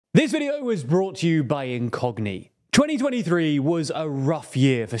This video was brought to you by Incogni. 2023 was a rough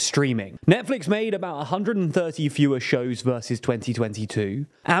year for streaming. Netflix made about 130 fewer shows versus 2022.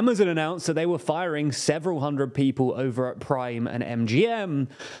 Amazon announced that they were firing several hundred people over at Prime and MGM.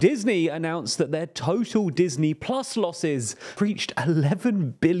 Disney announced that their total Disney Plus losses reached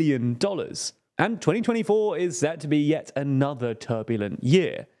 $11 billion. And 2024 is set to be yet another turbulent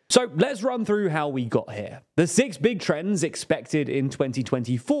year. So let's run through how we got here, the 6 big trends expected in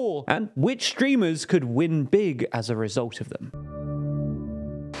 2024, and which streamers could win big as a result of them.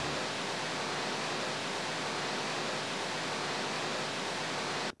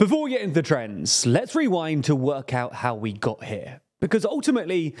 Before we get into the trends, let's rewind to work out how we got here. Because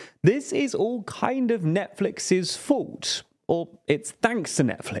ultimately, this is all kind of Netflix's fault. Or it's thanks to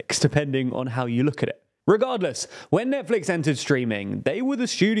Netflix, depending on how you look at it. Regardless, when Netflix entered streaming, they were the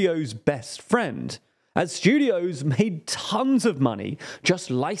studio's best friend, as studios made tons of money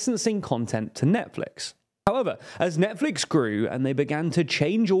just licensing content to Netflix. However, as Netflix grew and they began to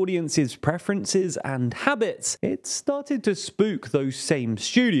change audiences' preferences and habits, it started to spook those same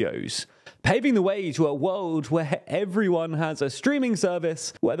studios, paving the way to a world where everyone has a streaming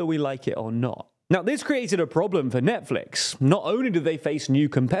service, whether we like it or not. Now, this created a problem for Netflix. Not only did they face new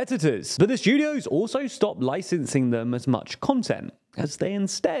competitors, but the studios also stopped licensing them as much content, as they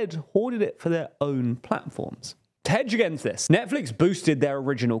instead hoarded it for their own platforms. To hedge against this, Netflix boosted their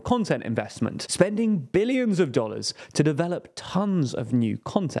original content investment, spending billions of dollars to develop tons of new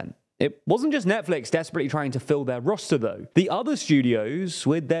content. It wasn't just Netflix desperately trying to fill their roster though. The other studios,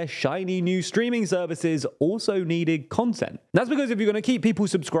 with their shiny new streaming services, also needed content. That's because if you're going to keep people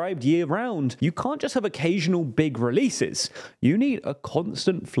subscribed year round, you can't just have occasional big releases. You need a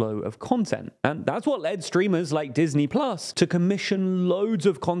constant flow of content. And that's what led streamers like Disney Plus to commission loads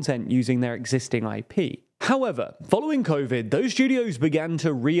of content using their existing IP. However, following COVID, those studios began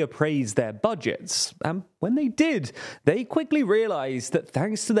to reappraise their budgets, and when they did, they quickly realized that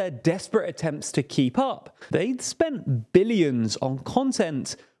thanks to their desperate attempts to keep up, they'd spent billions on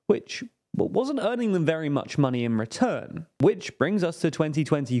content which wasn't earning them very much money in return. Which brings us to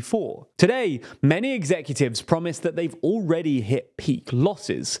 2024. Today, many executives promise that they've already hit peak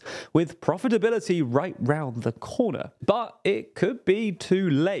losses, with profitability right round the corner. But it could be too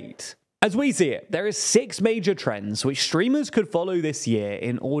late. As we see it, there are 6 major trends which streamers could follow this year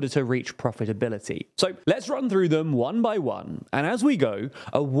in order to reach profitability. So let's run through them one by one, and as we go,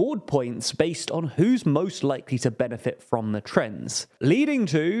 award points based on who's most likely to benefit from the trends, leading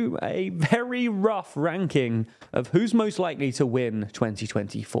to a very rough ranking of who's most likely to win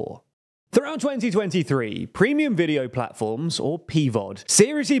 2024. Throughout 2023, premium video platforms, or PVOD,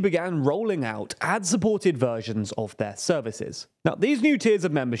 seriously began rolling out ad-supported versions of their services. Now, these new tiers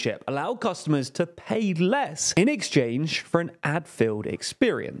of membership allow customers to pay less in exchange for an ad-filled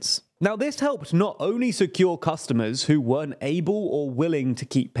experience. Now, this helped not only secure customers who weren't able or willing to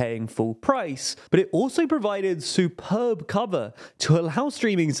keep paying full price, but it also provided superb cover to allow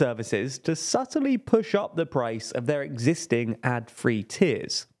streaming services to subtly push up the price of their existing ad-free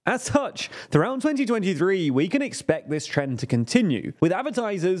tiers. As such, throughout 2023, we can expect this trend to continue, with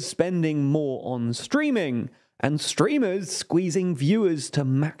advertisers spending more on streaming, and streamers squeezing viewers to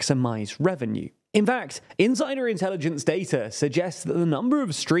maximize revenue. In fact, insider intelligence data suggests that the number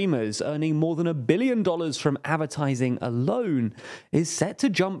of streamers earning more than $1 billion from advertising alone is set to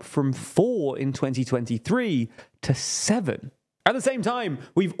jump from 4 in 2023 to 7. At the same time,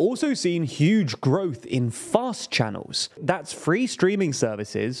 we've also seen huge growth in FAST channels. That's free streaming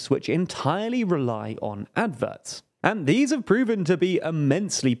services which entirely rely on adverts. And these have proven to be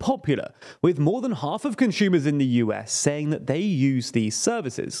immensely popular, with more than half of consumers in the US saying that they use these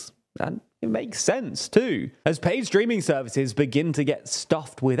services. And it makes sense too. As paid streaming services begin to get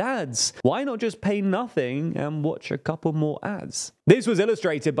stuffed with ads, why not just pay nothing and watch a couple more ads? This was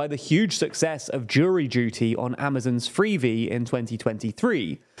illustrated by the huge success of Jury Duty on Amazon's Freevee in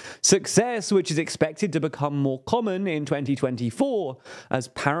 2023. Success which is expected to become more common in 2024 as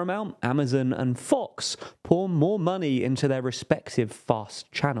Paramount, Amazon, and Fox pour more money into their respective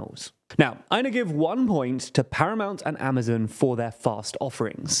FAST channels. Now, I'm going to give 1 point to Paramount and Amazon for their FAST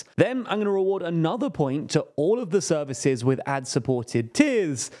offerings. Then I'm going to reward another point to all of the services with ad-supported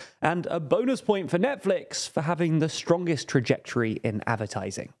tiers, and a bonus point for Netflix for having the strongest trajectory in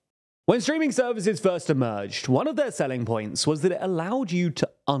advertising. When streaming services first emerged, one of their selling points was that it allowed you to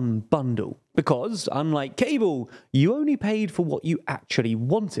unbundle, because, unlike cable, you only paid for what you actually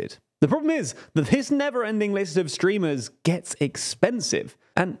wanted. The problem is that this never-ending list of streamers gets expensive,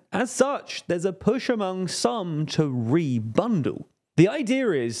 and as such, there's a push among some to re-bundle. The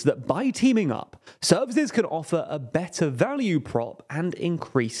idea is that by teaming up, services can offer a better value prop and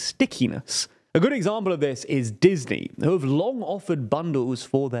increase stickiness. A good example of this is Disney, who have long offered bundles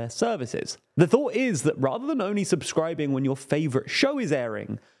for their services. The thought is that rather than only subscribing when your favorite show is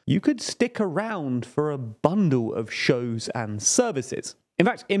airing, you could stick around for a bundle of shows and services. In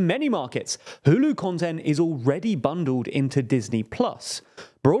fact, in many markets, Hulu content is already bundled into Disney+,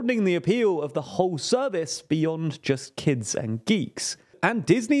 broadening the appeal of the whole service beyond just kids and geeks. And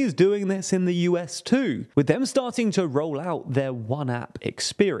Disney is doing this in the US too, with them starting to roll out their one-app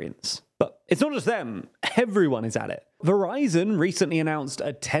experience. But it's not just them, everyone is at it. Verizon recently announced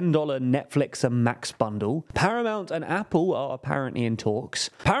a $10 Netflix and Max bundle. Paramount and Apple are apparently in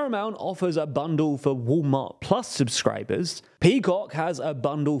talks. Paramount offers a bundle for Walmart Plus subscribers. Peacock has a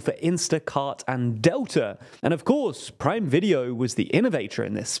bundle for Instacart and Delta. And of course, Prime Video was the innovator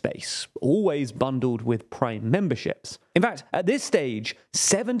in this space, always bundled with Prime memberships. In fact, at this stage,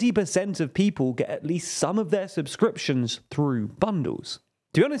 70% of people get at least some of their subscriptions through bundles.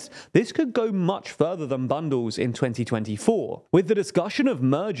 To be honest, this could go much further than bundles in 2024, with the discussion of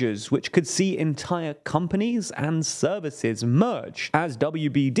mergers which could see entire companies and services merge, as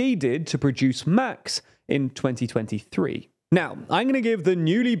WBD did to produce Max in 2023. Now, I'm going to give the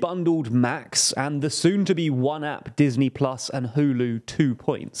newly bundled Max and the soon-to-be one-app Disney Plus and Hulu 2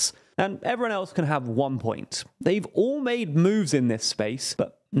 points, and everyone else can have 1 point. They've all made moves in this space,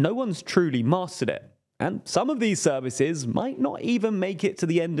 but no one's truly mastered it. And some of these services might not even make it to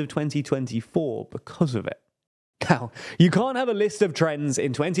the end of 2024 because of it. Now, you can't have a list of trends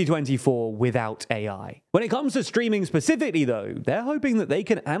in 2024 without AI. When it comes to streaming specifically though, they're hoping that they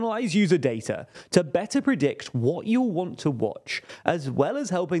can analyze user data to better predict what you'll want to watch, as well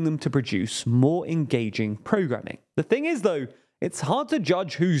as helping them to produce more engaging programming. The thing is though, it's hard to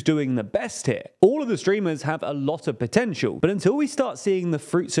judge who's doing the best here. All of the streamers have a lot of potential, but until we start seeing the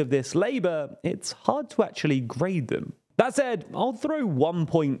fruits of this labor, it's hard to actually grade them. That said, I'll throw 1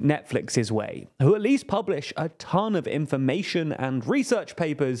 point Netflix's way, who at least publish a ton of information and research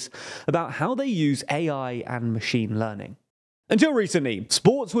papers about how they use AI and machine learning. Until recently,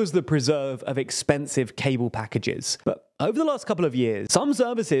 sports was the preserve of expensive cable packages, but over the last couple of years, some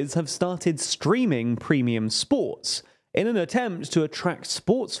services have started streaming premium sports in an attempt to attract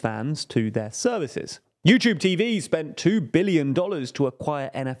sports fans to their services. YouTube TV spent $2 billion to acquire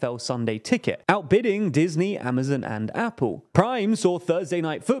NFL Sunday Ticket, outbidding Disney, Amazon, and Apple. Prime saw Thursday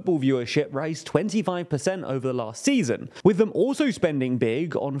Night Football viewership rise 25% over the last season, with them also spending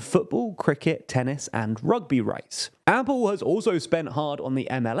big on football, cricket, tennis, and rugby rights. Apple has also spent hard on the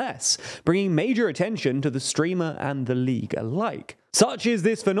MLS, bringing major attention to the streamer and the league alike. Such is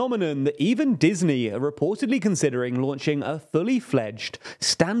this phenomenon that even Disney are reportedly considering launching a fully fledged,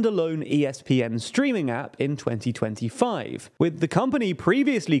 standalone ESPN streaming app in 2025, with the company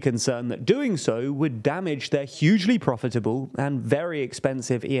previously concerned that doing so would damage their hugely profitable and very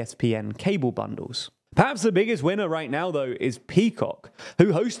expensive ESPN cable bundles. Perhaps the biggest winner right now, though, is Peacock,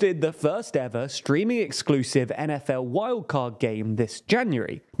 who hosted the first ever streaming exclusive NFL wildcard game this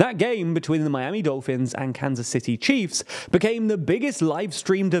January. That game between the Miami Dolphins and Kansas City Chiefs became the biggest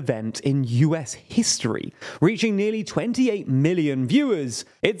live-streamed event in US history, reaching nearly 28 million viewers.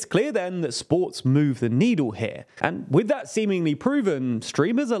 It's clear then that sports move the needle here, and with that seemingly proven,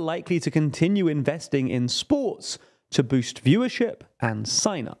 streamers are likely to continue investing in sports to boost viewership and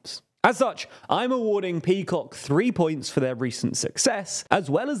signups. As such, I'm awarding Peacock 3 points for their recent success,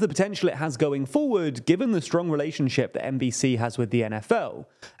 as well as the potential it has going forward given the strong relationship that NBC has with the NFL,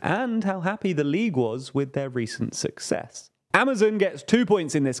 and how happy the league was with their recent success. Amazon gets 2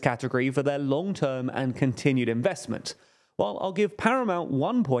 points in this category for their long-term and continued investment, while I'll give Paramount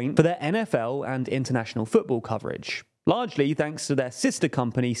 1 point for their NFL and international football coverage, largely thanks to their sister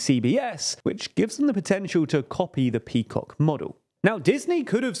company CBS, which gives them the potential to copy the Peacock model. Now, Disney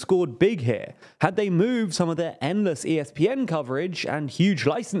could have scored big here had they moved some of their endless ESPN coverage and huge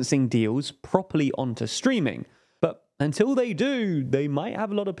licensing deals properly onto streaming. But until they do, they might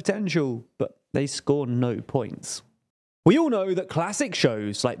have a lot of potential, but they score no points. We all know that classic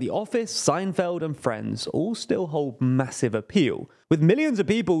shows like The Office, Seinfeld, and Friends all still hold massive appeal, with millions of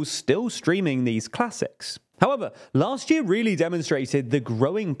people still streaming these classics. However, last year really demonstrated the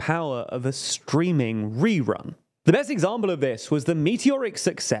growing power of a streaming rerun. The best example of this was the meteoric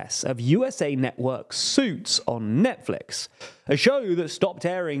success of USA Network's Suits on Netflix, a show that stopped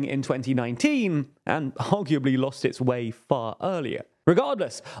airing in 2019 and arguably lost its way far earlier.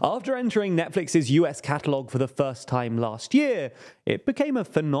 Regardless, after entering Netflix's US catalog for the first time last year, it became a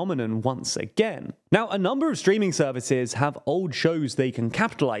phenomenon once again. Now, a number of streaming services have old shows they can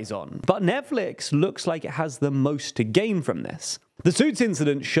capitalize on, but Netflix looks like it has the most to gain from this. The Suits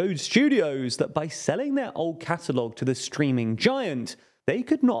incident showed studios that by selling their old catalog to the streaming giant, they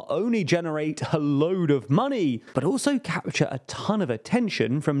could not only generate a load of money, but also capture a ton of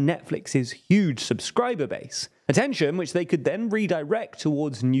attention from Netflix's huge subscriber base. Attention which they could then redirect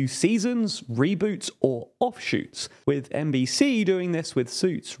towards new seasons, reboots, or offshoots, with NBC doing this with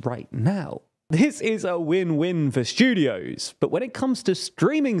Suits right now. This is a win-win for studios, but when it comes to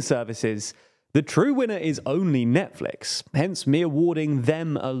streaming services, the true winner is only Netflix, hence me awarding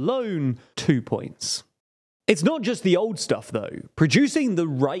them alone 2 points. It's not just the old stuff though. Producing the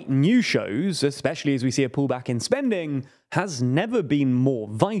right new shows, especially as we see a pullback in spending, has never been more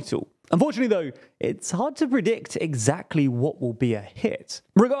vital. Unfortunately though, it's hard to predict exactly what will be a hit.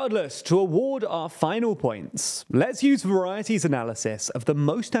 Regardless, to award our final points, let's use Variety's analysis of the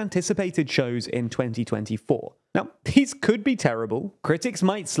most anticipated shows in 2024. Now, these could be terrible, critics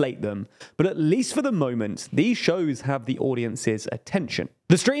might slate them, but at least for the moment, these shows have the audience's attention.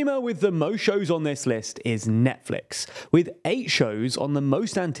 The streamer with the most shows on this list is Netflix, with 8 shows on the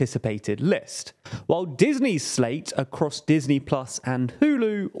most anticipated list, while Disney's slate across Disney Plus and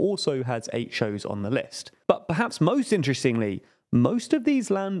Hulu also has 8 shows on the list. But perhaps most interestingly, most of these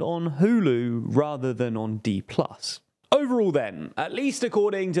land on Hulu rather than on D+. Overall then, at least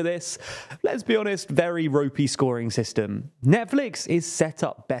according to this, let's be honest, very ropey scoring system, Netflix is set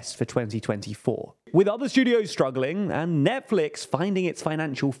up best for 2024. With other studios struggling, and Netflix finding its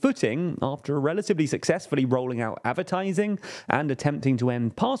financial footing after relatively successfully rolling out advertising and attempting to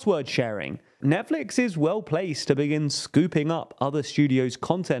end password sharing, Netflix is well placed to begin scooping up other studios'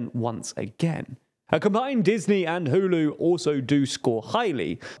 content once again. A combined Disney and Hulu also do score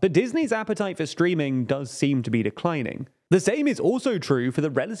highly, but Disney's appetite for streaming does seem to be declining. The same is also true for the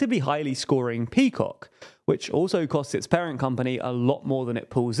relatively highly scoring Peacock, which also costs its parent company a lot more than it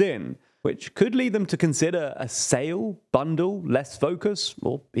pulls in, which could lead them to consider a sale, bundle, less focus,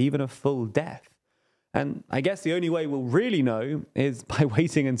 or even a full death. And I guess the only way we'll really know is by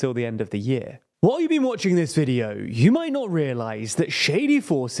waiting until the end of the year. While you've been watching this video, you might not realize that shady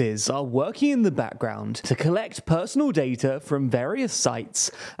forces are working in the background to collect personal data from various sites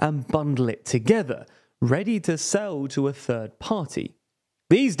and bundle it together, ready to sell to a third party.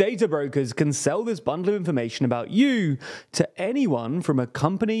 These data brokers can sell this bundle of information about you to anyone from a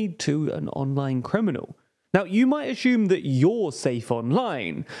company to an online criminal. Now, you might assume that you're safe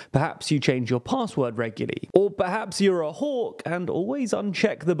online, perhaps you change your password regularly, or perhaps you're a hawk and always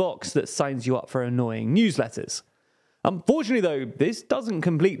uncheck the box that signs you up for annoying newsletters. Unfortunately though, this doesn't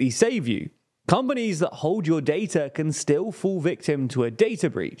completely save you. Companies that hold your data can still fall victim to a data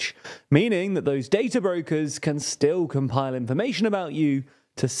breach, meaning that those data brokers can still compile information about you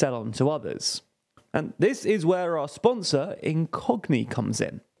to sell on to others. And this is where our sponsor, Incogni, comes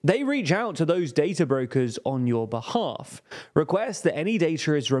in. They reach out to those data brokers on your behalf, request that any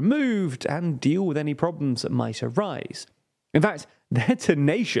data is removed, and deal with any problems that might arise. In fact, they're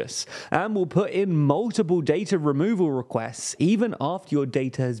tenacious and will put in multiple data removal requests even after your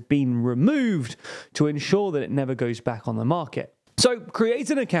data has been removed to ensure that it never goes back on the market. So create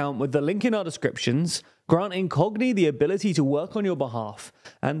an account with the link in our descriptions, grant Incogni the ability to work on your behalf,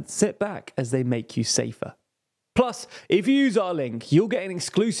 and sit back as they make you safer. Plus, if you use our link, you'll get an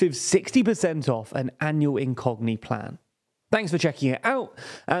exclusive 60% off an annual Incogni plan. Thanks for checking it out,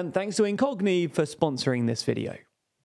 and thanks to Incogni for sponsoring this video.